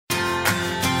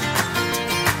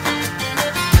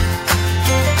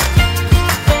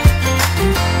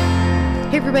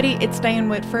everybody, it's Diane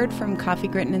Whitford from Coffee,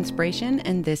 Grit, and Inspiration,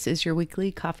 and this is your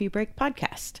weekly Coffee Break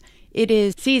podcast. It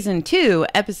is season 2,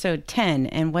 episode 10,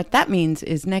 and what that means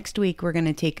is next week we're going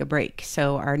to take a break.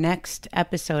 So our next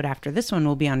episode after this one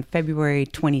will be on February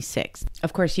 26th.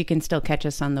 Of course, you can still catch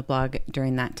us on the blog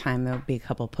during that time. There'll be a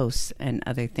couple posts and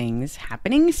other things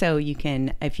happening. So you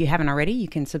can, if you haven't already, you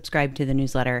can subscribe to the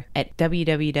newsletter at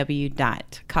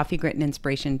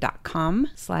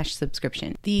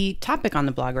www.coffeegritandinspiration.com/subscription. The topic on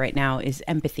the blog right now is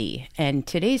empathy. And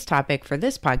today's topic for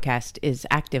this podcast is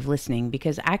active listening,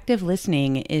 because active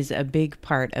listening is a big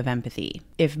part of empathy.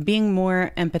 If being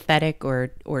more empathetic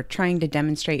or trying to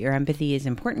demonstrate your empathy is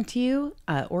important to you,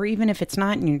 or even if it's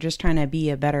not and you're just trying to be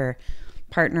a better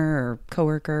partner or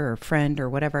coworker or friend or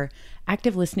whatever,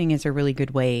 active listening is a really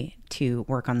good way to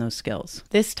work on those skills.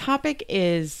 This topic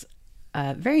is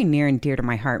very near and dear to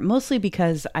my heart, mostly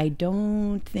because I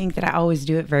don't think that I always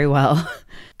do it very well.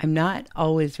 I'm not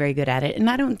always very good at it, and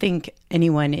I don't think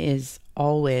anyone is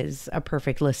always a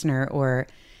perfect listener or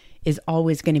is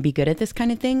always going to be good at this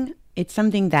kind of thing. It's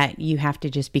something that you have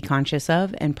to just be conscious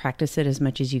of and practice it as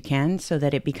much as you can so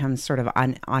that it becomes sort of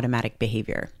an automatic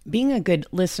behavior. Being a good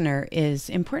listener is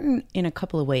important in a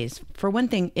couple of ways. For one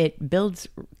thing, it builds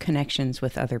connections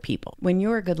with other people. When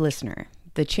you're a good listener,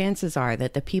 the chances are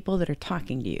that the people that are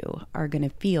talking to you are going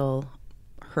to feel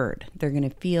heard. They're going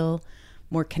to feel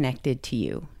more connected to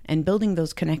you. And building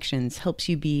those connections helps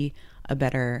you be a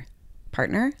better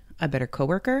partner, a better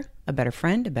coworker, a better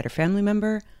friend, a better family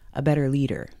member, a better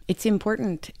leader. It's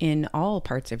important in all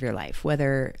parts of your life,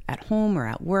 whether at home or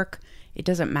at work. It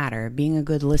doesn't matter. Being a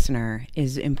good listener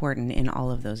is important in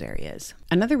all of those areas.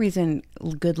 Another reason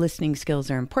good listening skills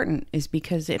are important is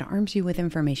because it arms you with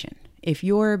information. If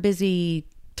you're busy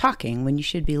talking when you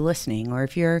should be listening, or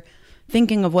if you're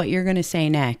thinking of what you're going to say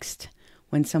next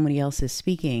when somebody else is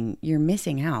speaking, you're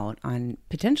missing out on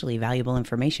potentially valuable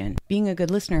information. Being a good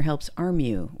listener helps arm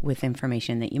you with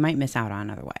information that you might miss out on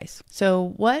otherwise.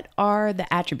 So what are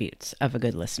the attributes of a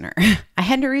good listener? I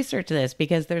had to research this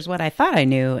because there's what I thought I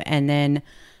knew, and then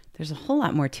there's a whole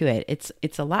lot more to it.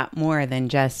 It's a lot more than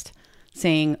just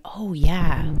saying, oh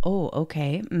yeah, oh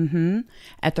okay,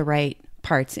 at the right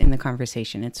parts in the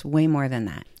conversation. It's way more than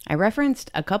that. I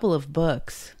referenced a couple of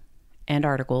books and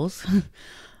articles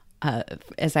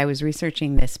as I was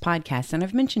researching this podcast, and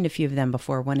I've mentioned a few of them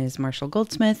before. One is Marshall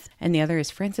Goldsmith, and the other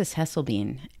is Frances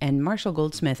Hesselbein. And Marshall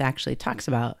Goldsmith actually talks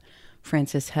about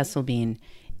Frances Hesselbein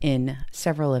in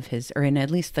several of his, or in at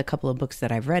least the couple of books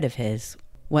that I've read of his.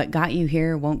 What Got You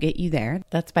Here Won't Get You There.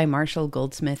 That's by Marshall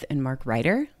Goldsmith and Mark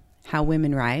Ryder. How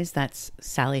Women Rise. That's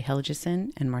Sally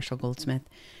Helgesen and Marshall Goldsmith.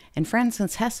 And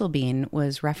Frances Hesselbein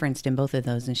was referenced in both of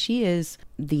those, and she is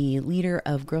the leader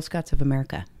of Girl Scouts of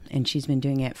America, and she's been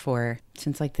doing it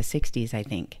since like the 60s, I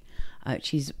think.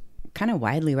 She's kind of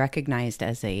widely recognized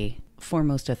as a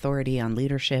foremost authority on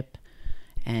leadership,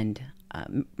 and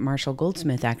Marshall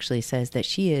Goldsmith actually says that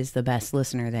she is the best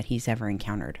listener that he's ever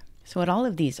encountered. So what all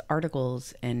of these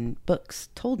articles and books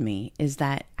told me is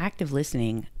that active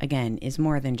listening, again, is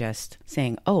more than just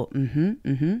saying, oh,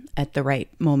 at the right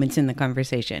moments in the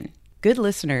conversation. Good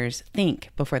listeners think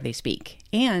before they speak,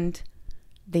 and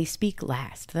they speak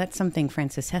last. That's something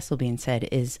Frances Hesselbein said,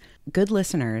 is good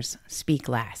listeners speak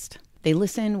last. They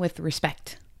listen with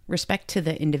respect to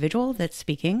the individual that's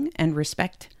speaking and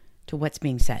respect to what's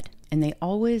being said. And they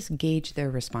always gauge their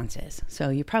responses. So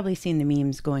you've probably seen the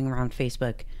memes going around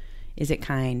Facebook. Is it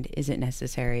kind? Is it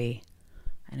necessary?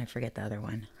 And I forget the other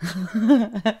one.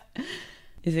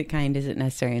 Is it kind? Is it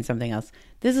necessary? And something else.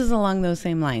 This is along those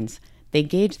same lines. They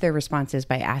gauge their responses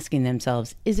by asking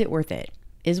themselves, is it worth it?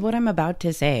 Is what I'm about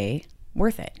to say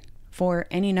worth it? For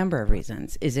any number of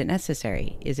reasons. Is it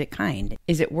necessary? Is it kind?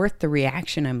 Is it worth the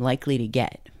reaction I'm likely to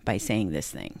get by saying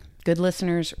this thing? Good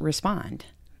listeners respond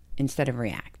instead of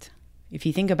react. If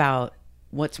you think about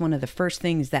what's one of the first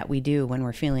things that we do when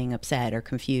we're feeling upset or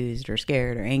confused or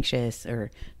scared or anxious or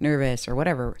nervous or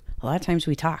whatever, a lot of times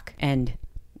we talk. And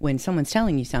when someone's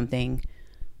telling you something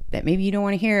that maybe you don't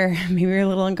want to hear, maybe you're a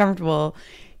little uncomfortable,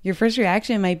 your first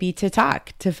reaction might be to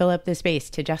talk, to fill up the space,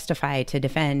 to justify, to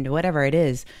defend, whatever it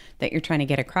is that you're trying to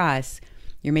get across.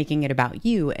 You're making it about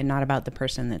you and not about the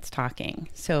person that's talking.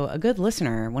 So a good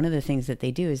listener, one of the things that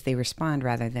they do is they respond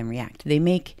rather than react. They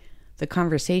make the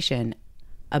conversation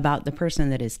about the person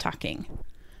that is talking,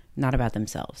 not about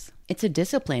themselves. It's a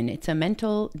discipline. It's a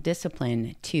mental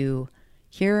discipline to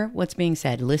hear what's being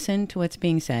said, listen to what's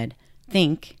being said,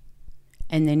 think,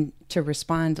 and then to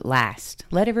respond last.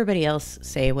 Let everybody else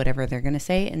say whatever they're going to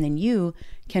say, and then you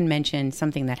can mention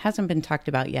something that hasn't been talked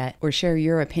about yet or share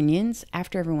your opinions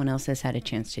after everyone else has had a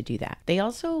chance to do that. They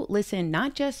also listen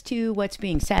not just to what's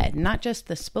being said, not just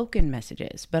the spoken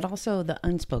messages, but also the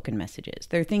unspoken messages.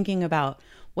 They're thinking about,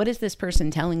 what is this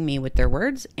person telling me with their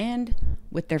words and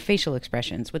with their facial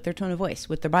expressions, with their tone of voice,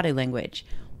 with their body language?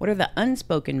 What are the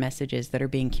unspoken messages that are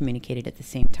being communicated at the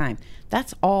same time?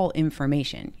 That's all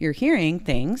information. You're hearing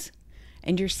things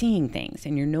and you're seeing things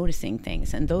and you're noticing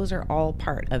things, and those are all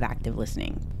part of active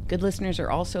listening. Good listeners are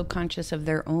also conscious of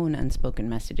their own unspoken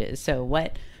messages. So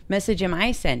what message am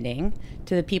I sending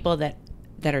to the people that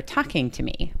are talking to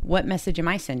me? What message am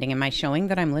I sending? Am I showing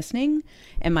that I'm listening?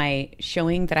 Am I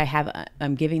showing that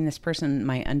I'm giving this person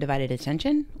my undivided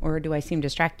attention? Or do I seem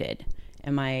distracted?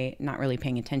 Am I not really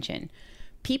paying attention?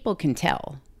 People can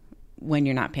tell when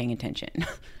you're not paying attention.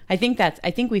 I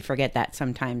think we forget that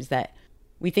sometimes, that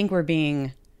we think we're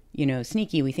being,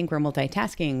 sneaky. We think we're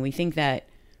multitasking. We think that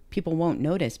people won't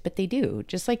notice, but they do.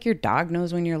 Just like your dog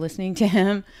knows when you're listening to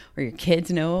him, or your kids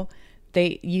know.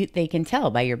 They can tell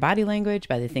by your body language,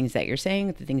 by the things that you're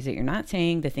saying, the things that you're not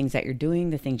saying, the things that you're doing,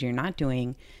 the things you're not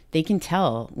doing. They can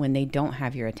tell when they don't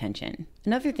have your attention.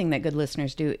 Another thing that good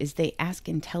listeners do is they ask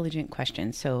intelligent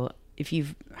questions. So if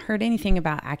you've heard anything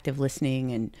about active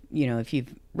listening, and if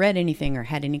you've read anything or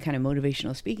had any kind of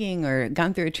motivational speaking or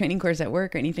gone through a training course at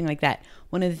work or anything like that,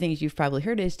 one of the things you've probably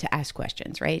heard is to ask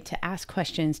questions, right? To ask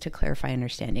questions to clarify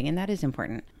understanding. And that is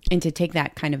important. And to take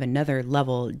that kind of another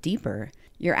level deeper,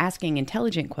 you're asking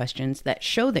intelligent questions that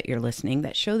show that you're listening,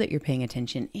 that show that you're paying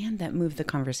attention, and that move the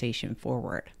conversation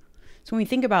forward. So when we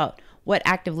think about what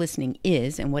active listening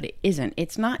is and what it isn't,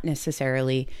 it's not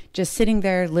necessarily just sitting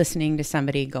there listening to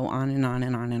somebody go on and on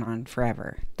and on and on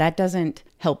forever. That doesn't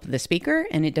help the speaker,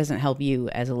 and it doesn't help you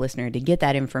as a listener to get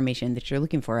that information that you're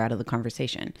looking for out of the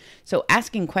conversation. So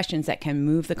asking questions that can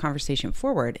move the conversation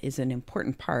forward is an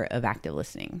important part of active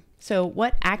listening. So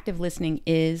what active listening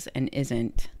is and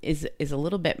isn't is a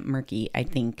little bit murky, I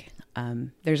think.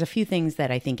 There's a few things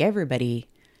that I think everybody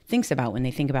thinks about when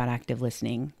they think about active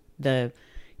listening. The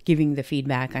giving the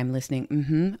feedback, I'm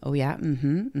listening, oh yeah,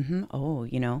 oh,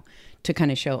 to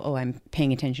kind of show, oh, I'm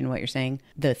paying attention to what you're saying.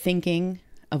 The thinking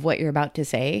of what you're about to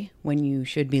say when you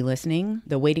should be listening,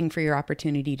 the waiting for your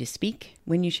opportunity to speak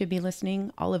when you should be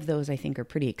listening, all of those I think are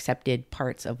pretty accepted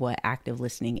parts of what active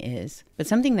listening is. But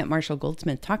something that Marshall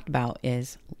Goldsmith talked about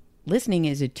is listening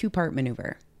is a two-part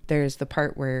maneuver. There's the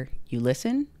part where you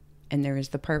listen, and there is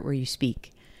the part where you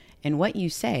speak. And what you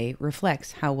say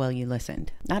reflects how well you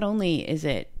listened. Not only is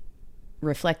it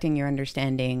reflecting your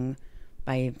understanding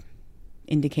by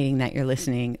indicating that you're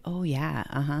listening, oh yeah,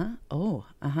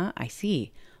 I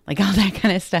see. Like all that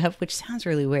kind of stuff, which sounds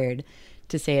really weird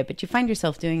to say it, but you find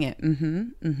yourself doing it.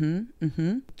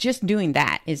 Just doing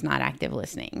that is not active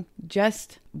listening.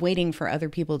 Just waiting for other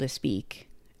people to speak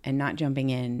and not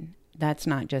jumping in, that's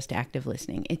not just active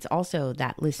listening. It's also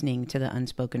that listening to the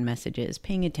unspoken messages,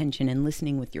 paying attention and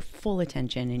listening with your full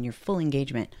attention and your full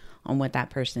engagement on what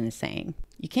that person is saying.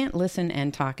 You can't listen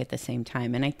and talk at the same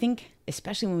time. And I think,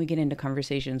 especially when we get into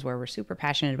conversations where we're super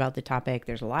passionate about the topic,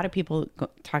 there's a lot of people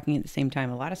talking at the same time,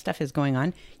 a lot of stuff is going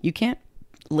on. You can't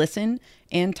listen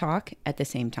and talk at the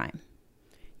same time.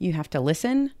 You have to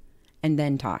listen and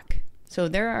then talk. So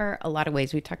there are a lot of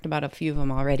ways, we talked about a few of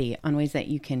them already, on ways that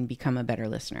you can become a better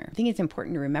listener. I think it's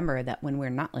important to remember that when we're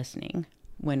not listening,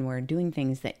 when we're doing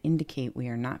things that indicate we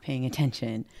are not paying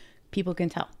attention, people can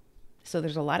tell. So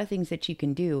there's a lot of things that you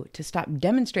can do to stop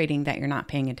demonstrating that you're not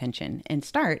paying attention and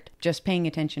start just paying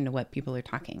attention to what people are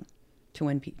talking, to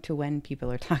when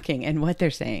people are talking and what they're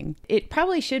saying. It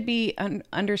probably should be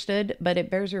understood, but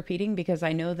it bears repeating because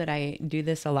I know that I do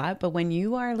this a lot. But when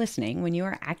you are listening, when you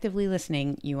are actively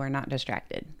listening, you are not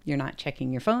distracted. You're not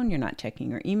checking your phone. You're not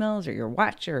checking your emails or your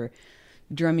watch or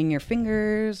drumming your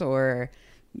fingers or,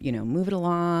 move it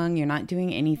along. You're not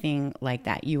doing anything like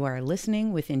that. You are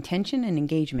listening with intention and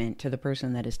engagement to the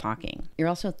person that is talking. You're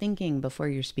also thinking before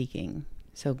you're speaking.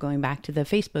 So going back to the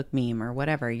Facebook meme or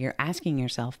whatever, you're asking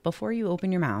yourself before you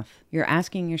open your mouth, you're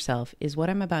asking yourself, is what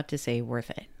I'm about to say worth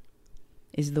it?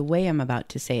 Is the way I'm about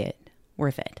to say it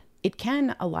worth it? It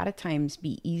can a lot of times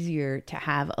be easier to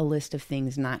have a list of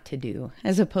things not to do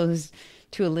as opposed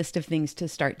to a list of things to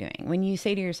start doing. When you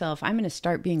say to yourself, I'm going to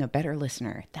start being a better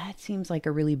listener, that seems like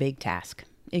a really big task.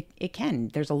 It can.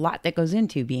 There's a lot that goes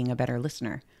into being a better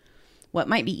listener. What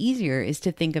might be easier is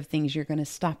to think of things you're going to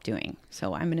stop doing.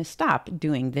 So I'm going to stop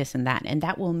doing this and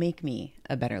that will make me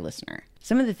a better listener.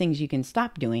 Some of the things you can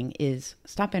stop doing is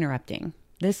stop interrupting.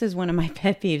 This is one of my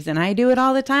pet peeves, and I do it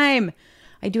all the time.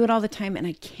 I do it all the time, and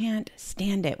I can't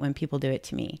stand it when people do it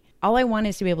to me. All I want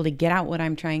is to be able to get out what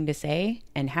I'm trying to say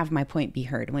and have my point be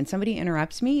heard. When somebody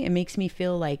interrupts me, it makes me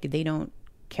feel like they don't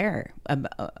care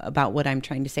about what I'm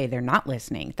trying to say. They're not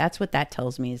listening. That's what that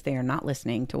tells me, is they are not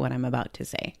listening to what I'm about to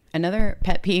say. Another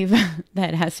pet peeve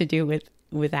that has to do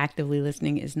with actively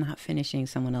listening is not finishing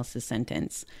someone else's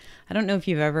sentence. I don't know if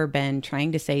you've ever been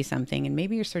trying to say something and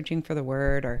maybe you're searching for the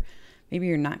word, or maybe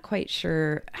you're not quite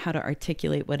sure how to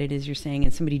articulate what it is you're saying,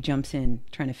 and somebody jumps in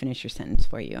trying to finish your sentence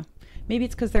for you. Maybe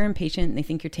it's because they're impatient and they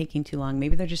think you're taking too long.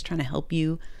 Maybe they're just trying to help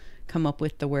you come up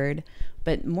with the word.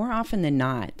 But more often than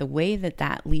not, the way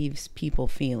that leaves people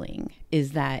feeling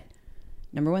is that,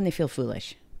 number one, they feel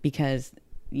foolish because,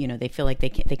 they feel like they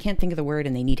can't think of the word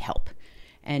and they need help.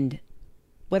 And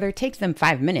whether it takes them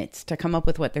 5 minutes to come up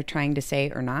with what they're trying to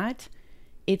say or not,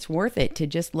 it's worth it to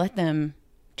just let them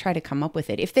try to come up with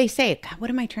it. If they say, God, what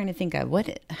am I trying to think of?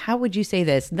 How would you say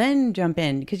this? Then jump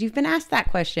in, because you've been asked that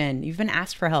question. You've been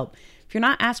asked for help. If you're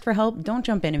not asked for help, don't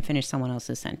jump in and finish someone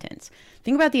else's sentence.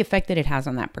 Think about the effect that it has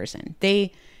on that person.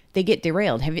 They get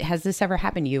derailed. Has this ever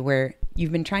happened to you where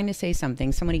you've been trying to say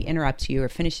something, somebody interrupts you or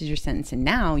finishes your sentence, and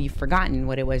now you've forgotten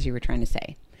what it was you were trying to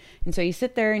say? And so you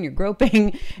sit there and you're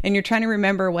groping and you're trying to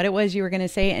remember what it was you were going to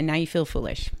say, and now you feel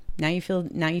foolish. Now you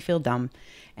feel dumb.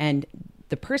 And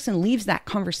the person leaves that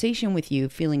conversation with you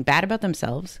feeling bad about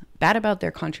themselves, bad about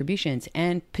their contributions,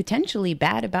 and potentially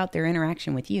bad about their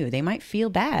interaction with you. They might feel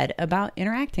bad about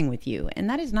interacting with you. And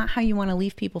that is not how you want to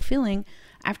leave people feeling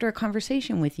after a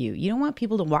conversation with you. You don't want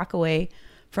people to walk away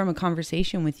from a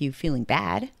conversation with you feeling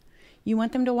bad. You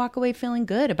want them to walk away feeling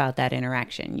good about that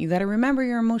interaction. You got to remember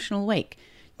your emotional wake.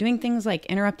 Doing things like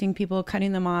interrupting people,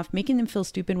 cutting them off, making them feel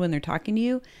stupid when they're talking to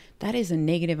you, that is a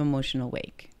negative emotional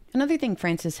wake. Another thing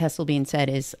Frances Hesselbein said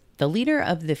is, the leader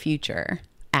of the future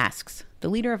asks, the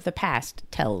leader of the past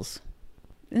tells.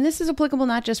 And this is applicable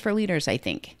not just for leaders, I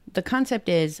think. The concept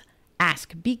is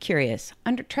ask, be curious,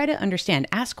 try to understand,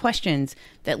 ask questions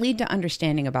that lead to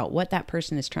understanding about what that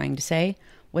person is trying to say,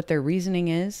 what their reasoning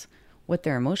is, what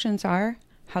their emotions are,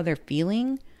 how they're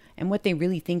feeling, and what they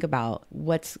really think about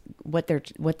what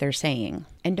they're saying.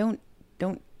 And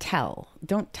don't tell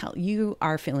you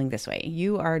are feeling this way,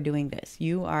 you are doing this,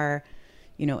 you are,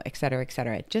 et cetera, et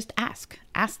cetera. Just ask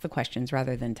the questions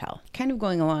rather than tell. Kind of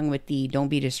going along with the don't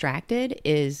be distracted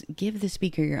is give the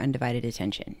speaker your undivided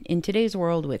attention. In today's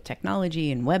world with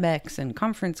technology and WebEx and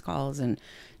conference calls and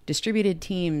distributed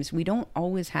teams, we don't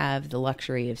always have the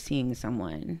luxury of seeing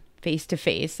someone face to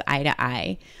face, eye to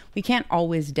eye. We can't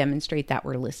always demonstrate that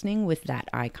we're listening with that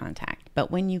eye contact.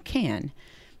 But when you can,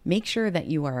 make sure that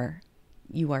you are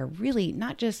really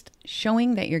not just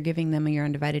showing that you're giving them your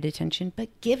undivided attention, but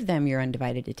give them your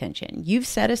undivided attention. You've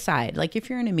set aside, like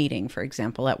if you're in a meeting, for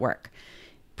example, at work,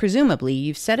 presumably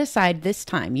you've set aside this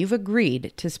time. You've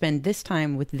agreed to spend this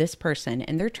time with this person,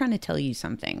 and they're trying to tell you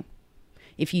something.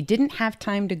 If you didn't have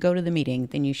time to go to the meeting,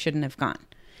 then you shouldn't have gone.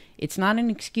 It's not an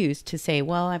excuse to say,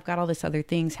 well, I've got all this other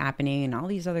things happening and all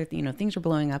these other, things are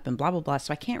blowing up and blah, blah, blah.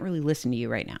 So I can't really listen to you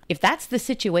right now. If that's the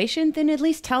situation, then at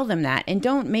least tell them that, and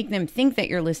don't make them think that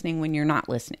you're listening when you're not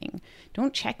listening.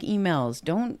 Don't check emails.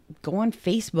 Don't go on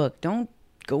Facebook. Don't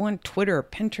go on Twitter or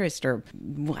Pinterest or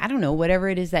I don't know, whatever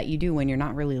it is that you do when you're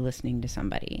not really listening to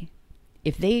somebody.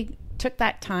 If they took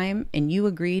that time and you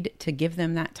agreed to give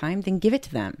them that time, then give it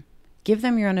to them. Give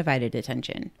them your undivided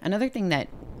attention. Another thing that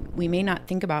we may not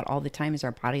think about all the time is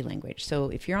our body language. So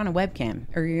if you're on a webcam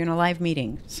or you're in a live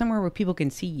meeting, somewhere where people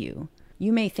can see you,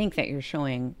 you may think that you're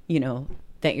showing,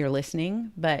 that you're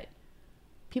listening, but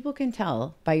people can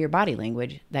tell by your body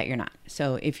language that you're not.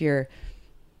 So if you're,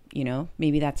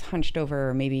 maybe that's hunched over,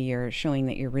 or maybe you're showing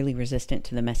that you're really resistant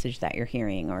to the message that you're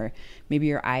hearing, or maybe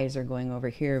your eyes are going over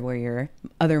here where your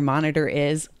other monitor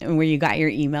is and where you got your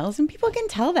emails, and people can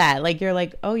tell that. Like you're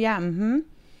like, oh yeah,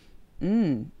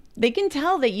 They can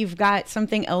tell that you've got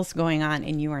something else going on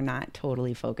and you are not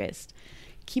totally focused.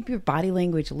 Keep your body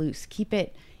language loose. Keep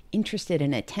it interested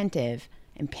and attentive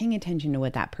and paying attention to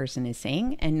what that person is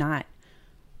saying and not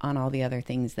on all the other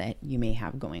things that you may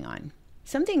have going on.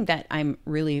 Something that I'm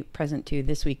really present to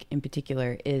this week in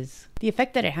particular is the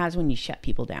effect that it has when you shut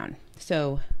people down.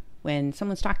 So when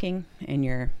someone's talking and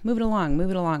you're move it along,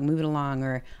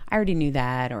 or I already knew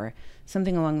that, or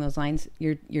something along those lines,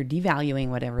 you're devaluing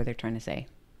whatever they're trying to say.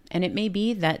 And it may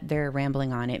be that they're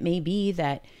rambling on. It may be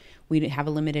that we have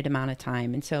a limited amount of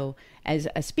time. And so as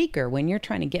a speaker, when you're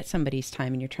trying to get somebody's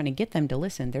time and you're trying to get them to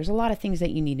listen, there's a lot of things that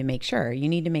you need to make sure. You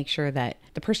need to make sure that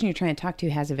the person you're trying to talk to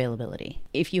has availability.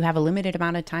 If you have a limited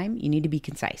amount of time, you need to be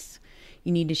concise.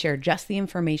 You need to share just the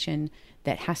information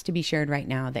that has to be shared right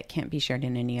now that can't be shared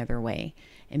in any other way.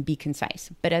 and be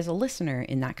concise. But as a listener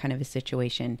in that kind of a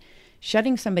situation,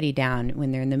 shutting somebody down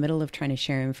when they're in the middle of trying to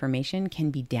share information can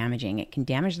be damaging. It can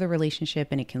damage the relationship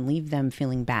and it can leave them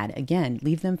feeling bad. Again,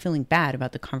 leave them feeling bad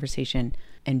about the conversation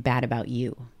and bad about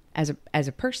you as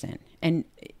a person. And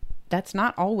that's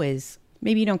not always,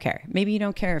 maybe you don't care. Maybe you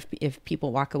don't care if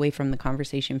people walk away from the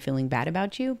conversation feeling bad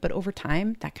about you, but over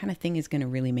time, that kind of thing is going to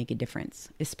really make a difference,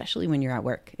 especially when you're at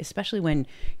work, especially when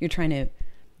you're trying to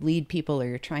lead people or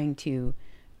you're trying to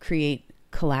create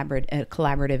a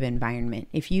collaborative environment.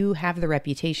 If you have the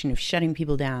reputation of shutting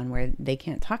people down where they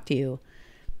can't talk to you,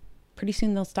 pretty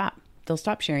soon they'll stop. They'll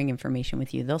stop sharing information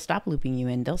with you. They'll stop looping you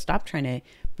in. They'll stop trying to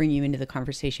bring you into the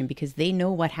conversation because they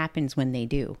know what happens when they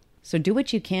do. So do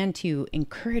what you can to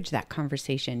encourage that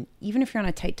conversation. Even if you're on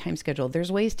a tight time schedule,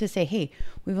 there's ways to say, hey,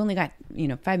 we've only got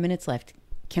 5 minutes left.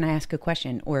 Can I ask a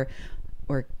question? Or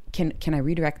can I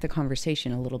redirect the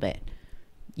conversation a little bit?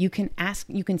 You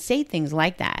can say things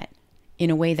like that in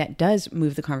a way that does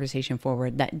move the conversation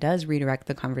forward, that does redirect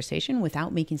the conversation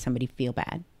without making somebody feel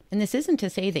bad. And this isn't to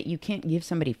say that you can't give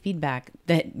somebody feedback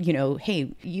that,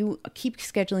 hey, you keep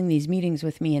scheduling these meetings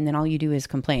with me and then all you do is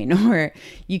complain, or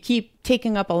you keep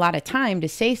taking up a lot of time to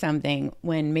say something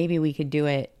when maybe we could do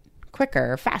it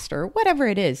quicker or faster, whatever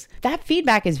it is. That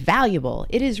feedback is valuable.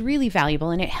 It is really valuable,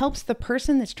 and it helps the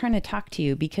person that's trying to talk to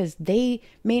you because they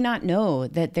may not know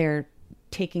that they're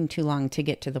taking too long to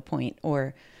get to the point,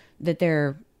 or that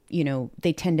they're,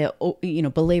 they tend to,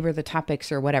 belabor the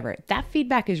topics or whatever. That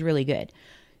feedback is really good.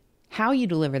 How you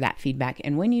deliver that feedback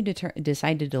and when you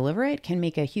decide to deliver it can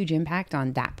make a huge impact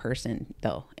on that person,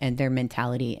 though, and their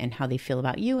mentality and how they feel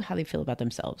about you, how they feel about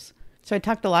themselves. So I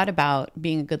talked a lot about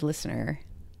being a good listener.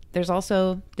 There's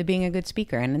also the being a good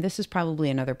speaker. And this is probably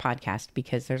another podcast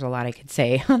because there's a lot I could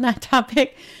say on that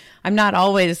topic. I'm not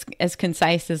always as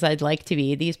concise as I'd like to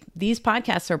be. These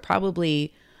podcasts are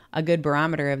probably a good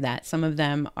barometer of that. Some of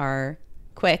them are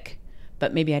quick,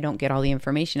 but maybe I don't get all the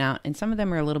information out. And some of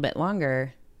them are a little bit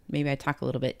longer. Maybe I talk a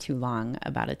little bit too long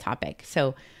about a topic.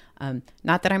 So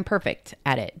not that I'm perfect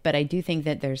at it, but I do think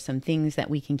that there's some things that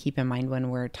we can keep in mind when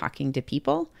we're talking to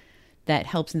people that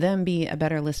helps them be a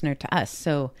better listener to us.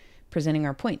 So presenting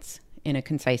our points in a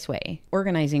concise way,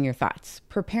 organizing your thoughts,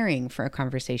 preparing for a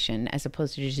conversation as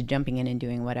opposed to just jumping in and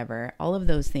doing whatever. All of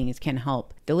those things can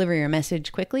help deliver your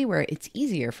message quickly where it's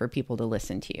easier for people to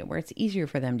listen to you, where it's easier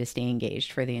for them to stay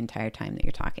engaged for the entire time that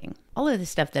you're talking. All of the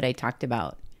stuff that I talked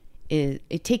about,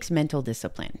 it takes mental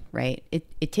discipline, right?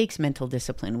 It takes mental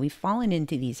discipline. We've fallen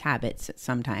into these habits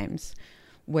sometimes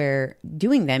where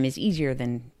doing them is easier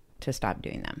than to stop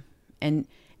doing them. And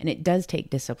it does take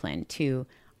discipline to,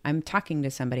 I'm talking to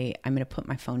somebody, I'm going to put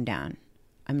my phone down.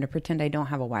 I'm going to pretend I don't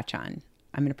have a watch on.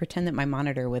 I'm going to pretend that my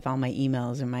monitor with all my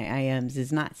emails and my IMs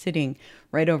is not sitting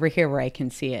right over here where I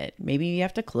can see it. Maybe you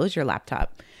have to close your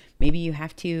laptop. Maybe you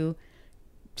have to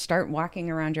start walking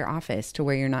around your office to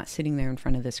where you're not sitting there in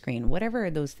front of the screen. Whatever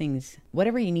those things,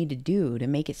 whatever you need to do to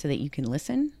make it so that you can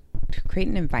listen, to create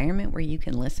an environment where you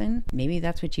can listen, maybe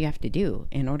that's what you have to do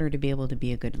in order to be able to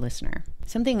be a good listener.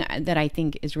 Something that I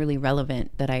think is really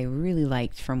relevant that I really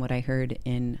liked from what I heard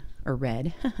or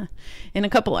read in a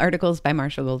couple articles by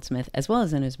Marshall Goldsmith, as well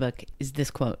as in his book, is this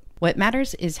quote: "What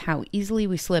matters is how easily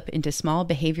we slip into small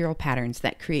behavioral patterns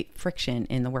that create friction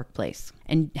in the workplace,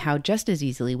 and how just as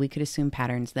easily we could assume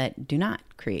patterns that do not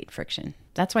create friction.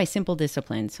 That's why simple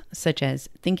disciplines, such as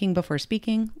thinking before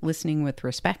speaking, listening with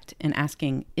respect, and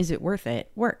asking, is it worth it,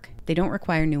 work. They don't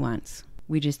require nuance.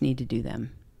 We just need to do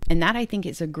them." And that, I think,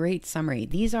 is a great summary.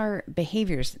 These are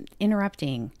behaviors: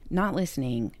 interrupting, not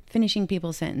listening, finishing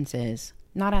people's sentences,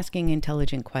 not asking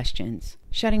intelligent questions,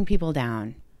 shutting people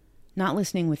down, not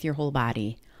listening with your whole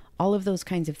body. All of those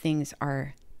kinds of things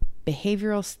are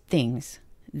behavioral things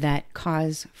that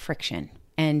cause friction.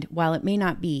 And while it may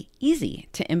not be easy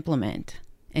to implement,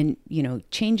 and,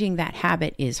 changing that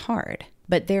habit is hard,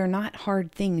 but they're not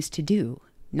hard things to do.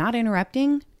 Not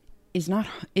interrupting is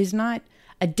not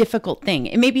a difficult thing.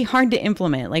 It may be hard to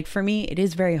implement. Like for me, it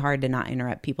is very hard to not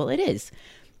interrupt people. It is.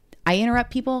 I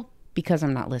interrupt people because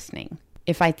I'm not listening.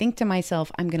 If I think to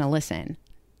myself, I'm going to listen,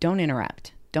 don't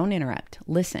interrupt,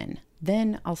 listen,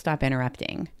 then I'll stop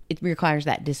interrupting. It requires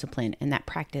that discipline and that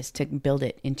practice to build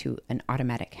it into an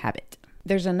automatic habit.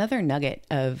 There's another nugget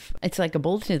it's like a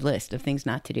bulleted list of things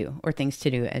not to do or things to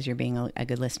do as you're being a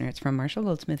good listener. It's from Marshall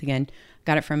Goldsmith again.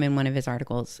 Got it from in one of his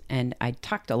articles. And I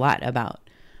talked a lot about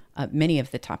many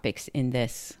of the topics in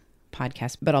this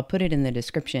podcast, but I'll put it in the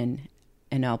description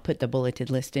and I'll put the bulleted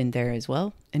list in there as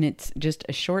well. And it's just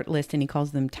a short list, and he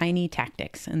calls them tiny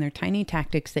tactics. And they're tiny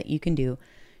tactics that you can do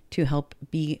to help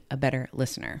be a better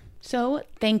listener. So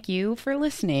thank you for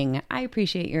listening. I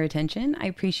appreciate your attention. I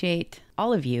appreciate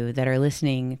all of you that are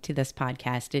listening to this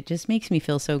podcast. It just makes me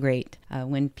feel so great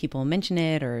when people mention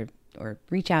it or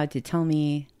reach out to tell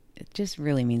me. It just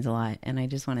really means a lot. And I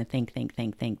just want to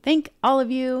thank all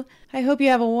of you. I hope you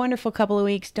have a wonderful couple of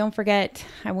weeks. Don't forget,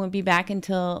 I won't be back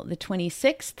until the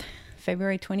 26th,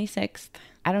 February 26th.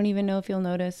 I don't even know if you'll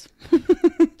notice.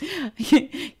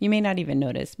 You may not even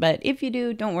notice, but if you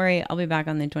do, don't worry. I'll be back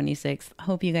on the 26th.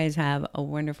 Hope you guys have a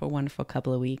wonderful, wonderful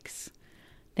couple of weeks.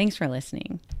 Thanks for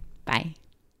listening. Bye.